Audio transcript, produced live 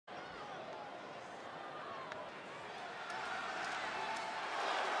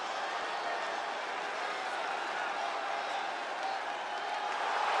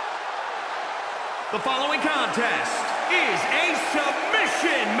The following contest is a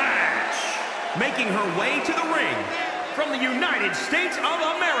submission match. Making her way to the ring from the United States of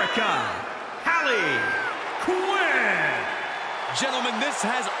America, Harley, Quinn. Gentlemen, this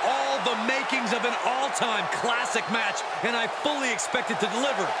has all the makings of an all-time classic match, and I fully expect it to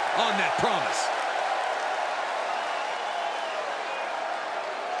deliver on that promise.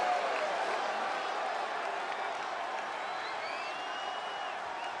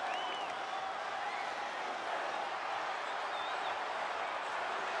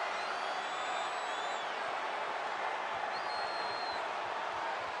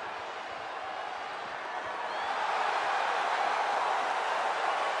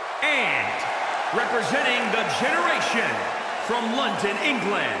 And representing the generation from London,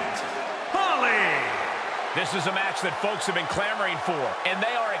 England, Holley. This is a match that folks have been clamoring for, and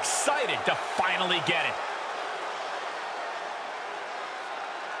they are excited to finally get it.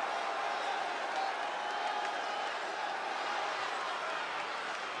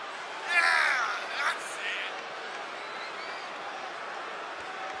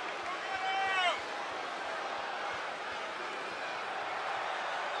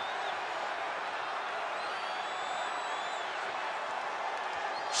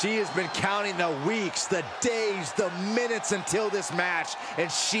 She has been counting the weeks, the days, the minutes until this match,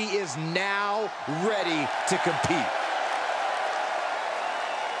 and she is now ready to compete.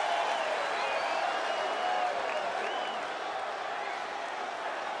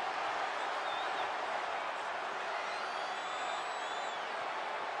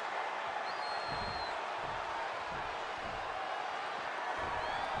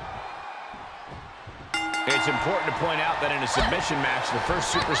 It's important to point out that in a submission match, the first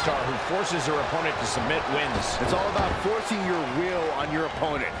superstar who forces her opponent to submit wins. It's all about forcing your will on your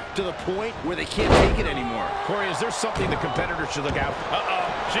opponent to the point where they can't take it anymore. Corey, is there something the competitor should look out for?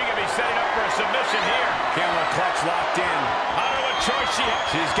 She could be setting up for a submission here. Camera clutch locked in. I don't know what choice she has.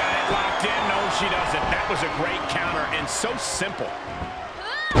 She's got it locked in. No, she doesn't. That was a great counter and so simple.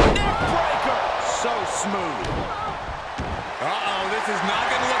 Neck breaker. So smooth. This is not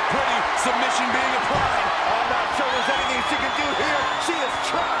going to look pretty. Submission being applied. I'm not sure there's anything she can do here. She is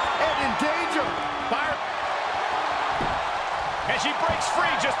trapped and in danger. Fire. And she breaks free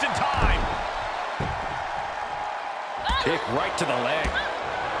just in time. Kick right to the leg.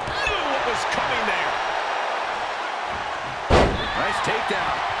 Knew what was coming there. Nice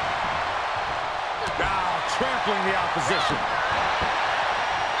takedown. Now trampling the opposition.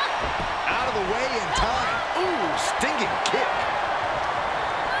 Out of the way in time. Ooh, stinging kick.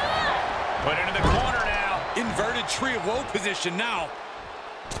 Put into the corner now. Inverted tree of woe position now.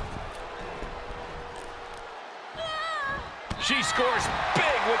 She scores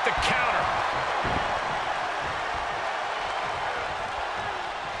big with the counter.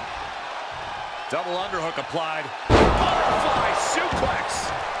 Double underhook applied. Butterfly suplex.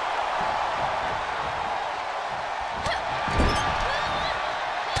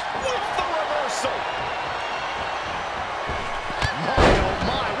 With the reversal. My, oh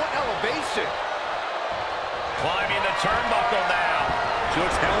my, what elevation. Climbing the turnbuckle now. She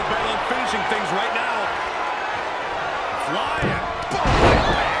looks hell-bent on finishing things right now. Flying.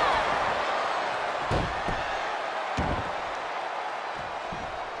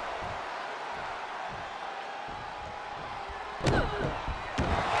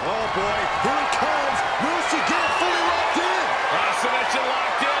 Oh boy, here it comes. Will she get it fully locked in? Submission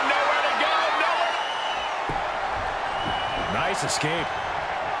locked in. Nowhere to go. Nowhere. Nice escape.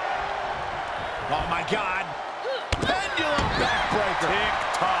 Oh my God. Pendulum backbreaker.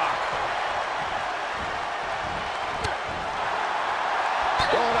 Tick-tock.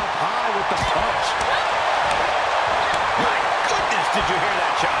 Going up high with the punch. My goodness, did you hear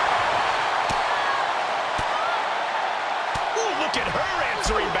that shot? Ooh, look at her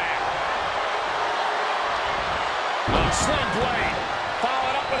answering back. Slim blade.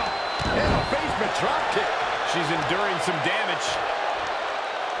 Followed up with And a basement drop kick. She's enduring some damage.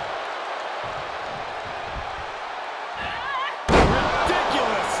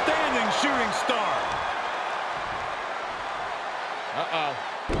 Ridiculous standing shooting star.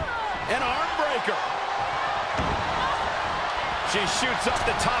 An arm breaker. She shoots up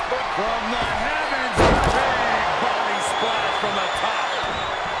the top rope. From the heavens, big body splash from the top.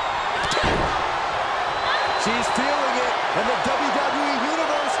 She's feeling it, and the WWE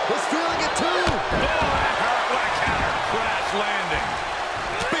Universe is feeling it too. Oh, that hurt. What a counter. Crash landing.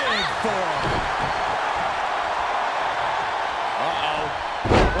 Big forearm.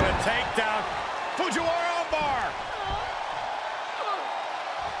 What a takedown. Fujiwara bar.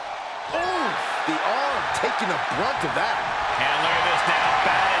 Oh, the arm taking the brunt of that. And look at this now.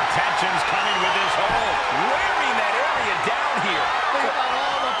 Bad intentions coming with this hold. Wearing that area down here. Think about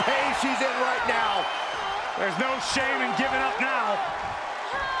all the pain she's in right now. There's no shame in giving up now.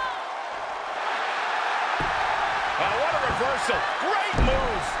 Oh, what a reversal. Great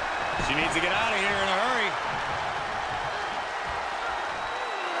move. She needs to get out of here in a hurry.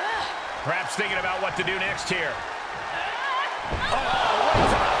 Perhaps thinking about what to do next here. Oh, right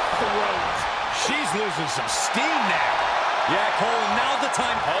to the throat. She's losing some steam now. Yeah, Cole, now's the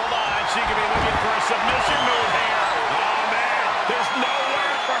time. Hold on. She could be looking for a submission move here. Oh, man. There's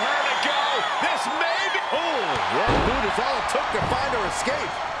nowhere for her to go. This may be... Oh, one boot is all it took to find her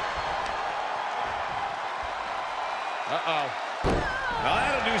escape. Uh-oh. Now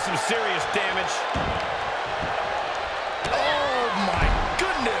that'll do some serious damage. Oh, my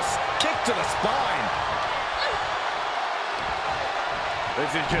goodness. Kick to the spine.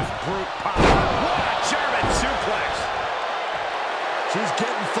 This is just brute power. What a German suplex. She's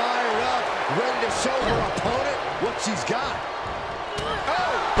getting fired up, ready to show her opponent what she's got.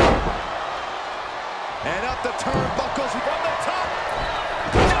 Oh! And up the turnbuckles from the top.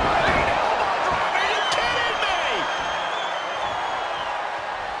 Diving elbow drop. Are you kidding me?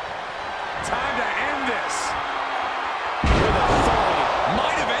 Time to end this. With authority.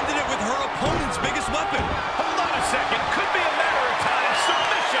 Might have ended it with her opponent's biggest weapon. Hold on a second. Could be a matter of time.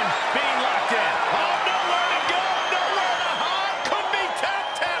 Submission being locked in. Oh, nowhere to go. Nowhere to hide. Could be tap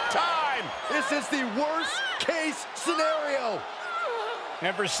time. This is the worst case scenario.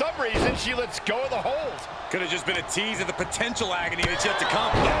 And for some reason, she lets go of the hold. Could have just been a tease of the potential agony that's yet to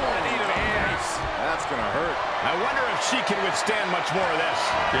come. Oh, knee to the hands. That's gonna hurt. I wonder if she can withstand much more of this.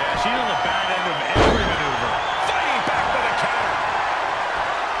 Yeah, she's on the bad end of every maneuver. Fighting back with a counter.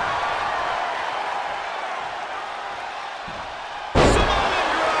 Samoan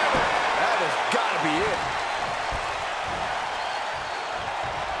driver. That has gotta be it.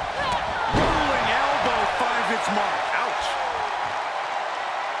 Rolling elbow finds its mark. Ouch.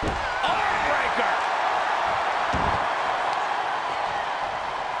 Armbreaker.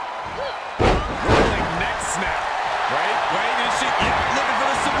 Rolling neck snap. Wait, is she looking for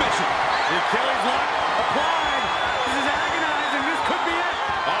the submission? The Achilles lock applied. This is agonizing. This could be it.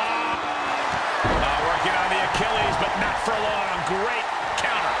 Working on the Achilles, but not for long. Great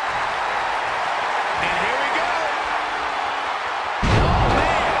counter. And here we go. Oh,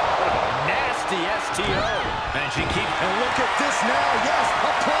 man. Nasty STO. And she keeps... And look at this now. Yes,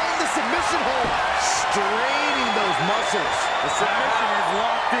 applying the submission hold. Straining those muscles. The submission is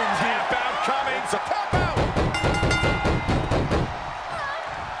locked in deep. Tap out coming. It's a tap out.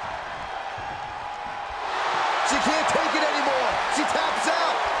 She can't take it anymore. She taps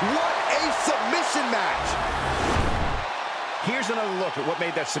out. What a submission match. Here's another look at what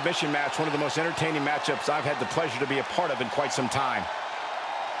made that submission match one of the most entertaining matchups I've had the pleasure to be a part of in quite some time.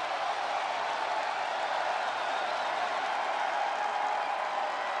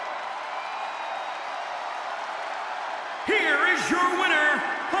 Here is your winner,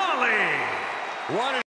 Holley. One